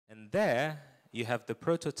And there you have the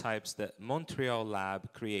prototypes that Montreal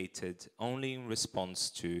Lab created only in response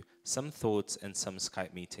to some thoughts and some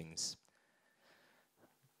Skype meetings.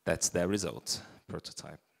 That's their result,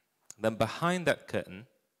 prototype. Then behind that curtain,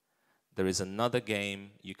 there is another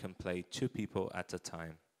game you can play 2 people at a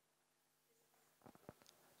time.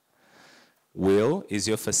 Will is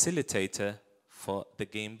your facilitator for the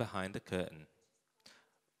game behind the curtain,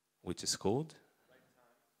 which is called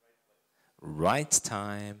Right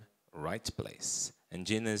Time, Right Place. And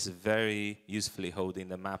Jin is very usefully holding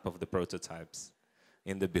the map of the prototypes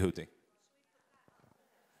in the building.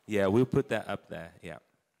 Yeah, we'll put that up there, yeah.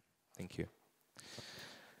 Thank you.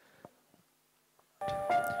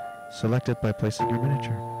 Select it by placing your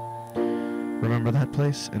miniature. Remember that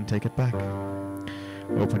place and take it back.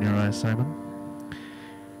 Open your eyes, Simon.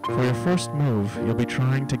 For your first move, you'll be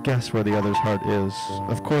trying to guess where the other's heart is.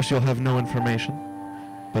 Of course, you'll have no information,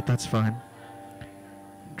 but that's fine.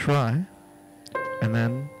 Try, and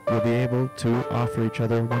then you'll be able to offer each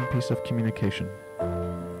other one piece of communication,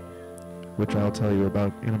 which I'll tell you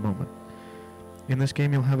about in a moment. In this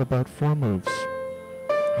game, you'll have about 4 moves,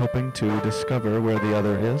 hoping to discover where the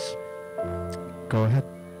other is. Go ahead.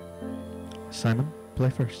 Simon, play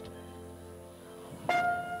first.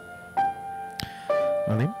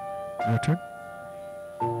 Alim, your turn.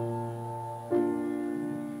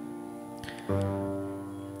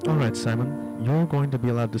 All right, Simon, you're going to be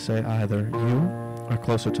allowed to say either you are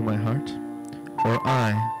closer to my heart or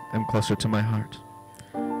I am closer to my heart,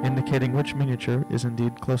 indicating which miniature is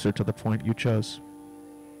indeed closer to the point you chose.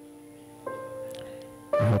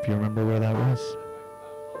 I hope you remember where that was.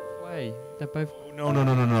 Way, they're both...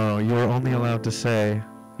 No. You are only allowed to say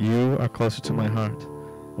you are closer to my heart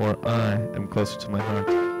or I am closer to my heart.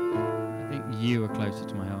 I think you are closer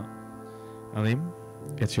to my heart. Alim,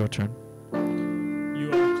 it's your turn. You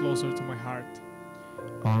are closer to my heart.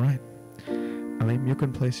 All right. Alim, you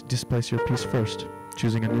can displace your piece first,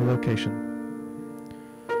 choosing a new location.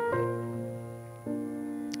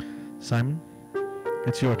 Simon,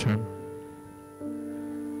 it's your turn.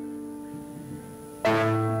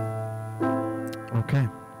 Okay.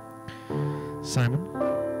 Simon,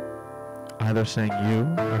 either saying you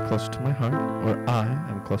are closer to my heart or I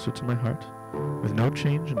am closer to my heart, with no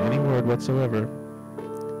change in any word whatsoever,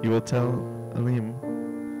 you will tell Alim.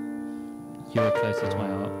 You are closer to my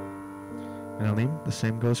heart. And Alim, the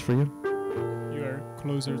same goes for you. You are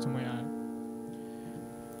closer to my eye.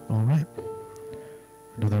 All right.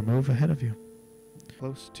 Another move ahead of you.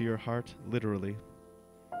 Close to your heart, literally.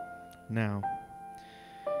 Now,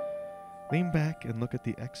 lean back and look at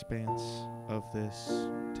the expanse of this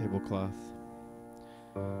tablecloth.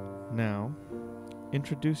 Now,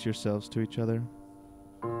 introduce yourselves to each other.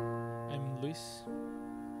 I'm Luis.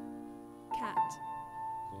 Cat.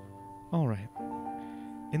 All right.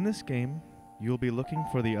 In this game, you'll be looking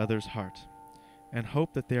for the other's heart and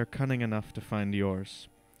hope that they are cunning enough to find yours.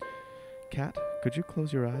 Cat, could you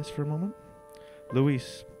close your eyes for a moment?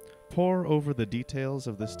 Luis, pore over the details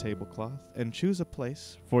of this tablecloth and choose a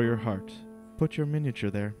place for your heart. Put your miniature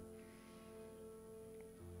there.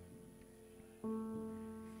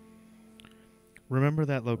 Remember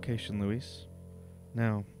that location, Luis.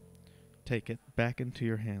 Now, take it back into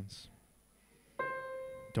your hands.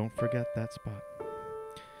 Don't forget that spot.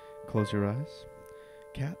 Close your eyes.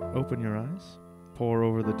 Cat, open your eyes. Pore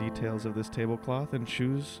over the details of this tablecloth and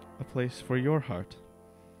choose a place for your heart.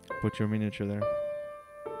 Put your miniature there.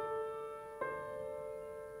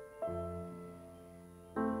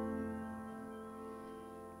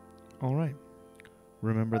 All right.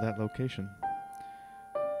 Remember that location.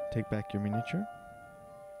 Take back your miniature.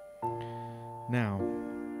 Now,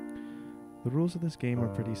 the rules of this game are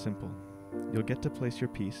pretty simple. You'll get to place your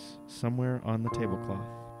piece somewhere on the tablecloth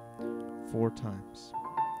 4 times.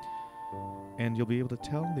 And you'll be able to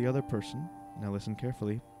tell the other person, now listen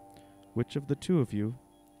carefully, which of the 2 of you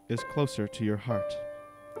is closer to your heart.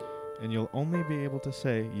 And you'll only be able to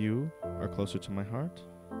say you are closer to my heart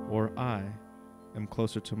or I am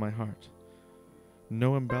closer to my heart.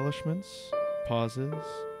 No embellishments, pauses,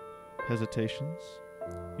 hesitations.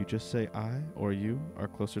 You just say I or you are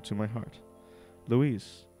closer to my heart.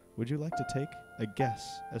 Louise, would you like to take a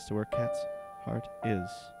guess as to where Cat's heart is?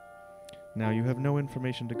 Now you have no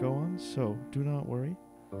information to go on, so do not worry.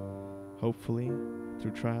 Hopefully,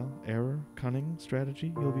 through trial, error, cunning,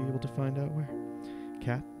 strategy, you'll be able to find out where.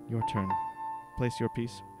 Cat, your turn. Place your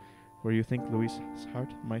piece where you think Louise's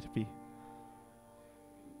heart might be.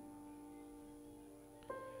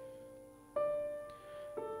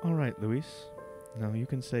 All right, Luis. Now you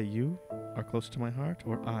can say you are closer to my heart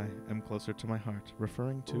or I am closer to my heart,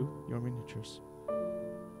 referring to your miniatures.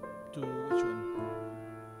 To which one?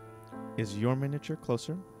 Is your miniature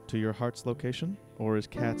closer to your heart's location, or is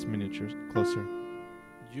Kat's miniature closer?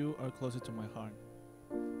 You are closer to my heart.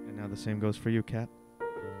 And now the same goes for you, Kat.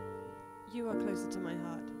 You are closer to my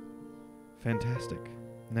heart. Fantastic.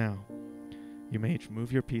 Now, you may each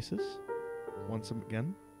move your pieces once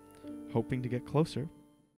again, hoping to get closer